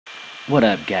What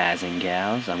up, guys and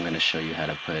gals? I'm going to show you how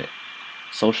to put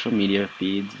social media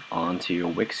feeds onto your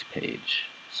Wix page.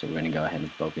 So we're going to go ahead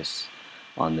and focus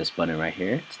on this button right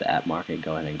here. It's the app market.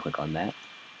 Go ahead and click on that.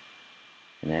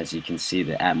 And as you can see,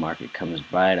 the app market comes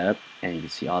right up, and you can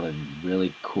see all the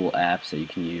really cool apps that you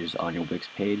can use on your Wix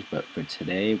page. But for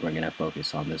today, we're going to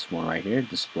focus on this one right here,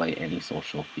 display any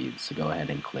social feeds. So go ahead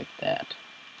and click that.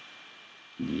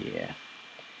 Yeah.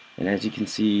 And as you can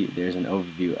see, there's an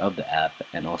overview of the app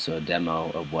and also a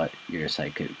demo of what your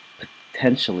site could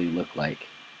potentially look like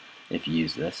if you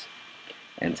use this.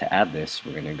 And to add this,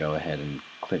 we're going to go ahead and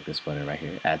click this button right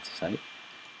here, Add to Site.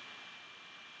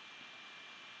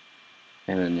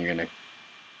 And then you're going to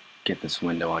get this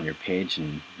window on your page,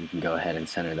 and you can go ahead and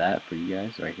center that for you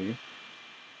guys right here.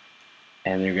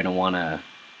 And you're going to want to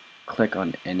click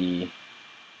on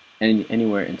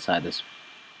anywhere inside this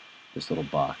little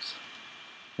box.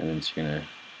 And then you're going to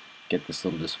get this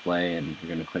little display, and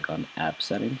you're going to click on App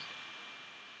Settings.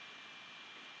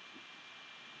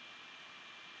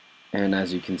 And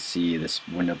as you can see, this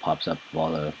window pops up with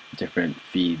all the different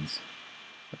feeds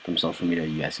from social media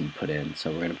you guys can put in.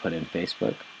 So we're going to put in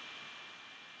Facebook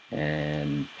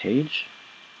and page.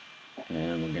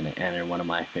 And we're going to enter one of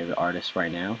my favorite artists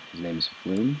right now. His name is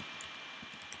Flume.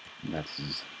 And that's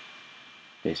his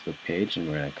Facebook page, and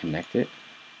we're going to connect it.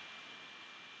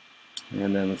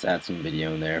 And then let's add some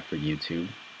video in there for YouTube.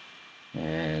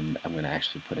 And I'm going to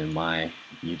actually put in my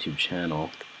YouTube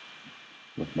channel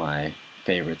with my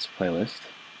favorites playlist.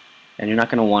 And you're not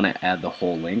going to want to add the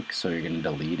whole link, so you're going to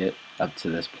delete it up to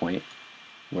this point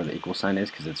where the equal sign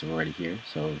is, because it's already here.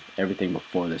 So everything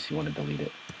before this, you want to delete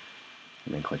it.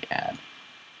 And then click Add.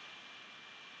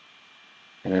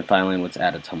 And then finally, let's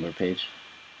add a Tumblr page.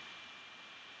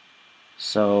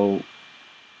 So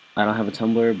I don't have a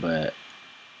Tumblr, but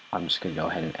I'm just going to go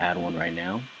ahead and add one right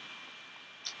now.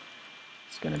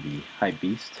 It's going to be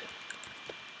Hypebeast.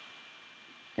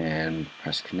 And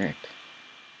press connect.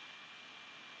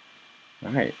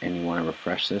 Alright, and you want to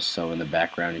refresh this so in the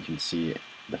background you can see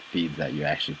the feeds that you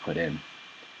actually put in.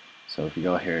 So if you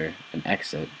go here and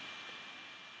exit,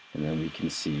 and then we can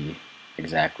see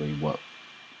exactly what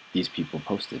these people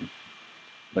posted.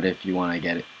 But if you want to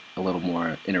get a little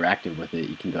more interactive with it,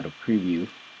 you can go to preview,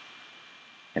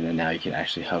 and then now you can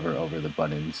actually hover over the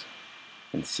buttons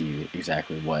and see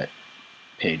exactly what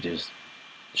page is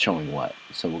showing what.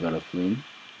 So we'll go to Flume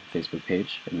Facebook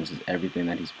page, and this is everything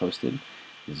that he's posted.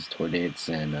 This is tour dates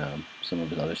and some of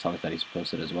his other songs that he's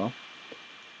posted as well.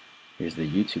 Here's the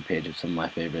YouTube page of some of my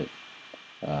favorite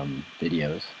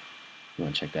videos. You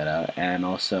want to check that out. And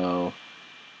also,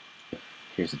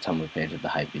 here's the Tumblr page of the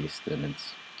Hypebeast, and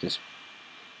it's just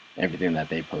everything that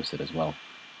they posted as well.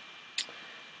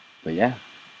 But yeah,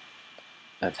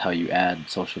 that's how you add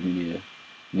social media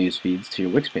news feeds to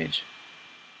your Wix page.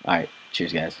 Alright,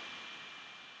 cheers guys.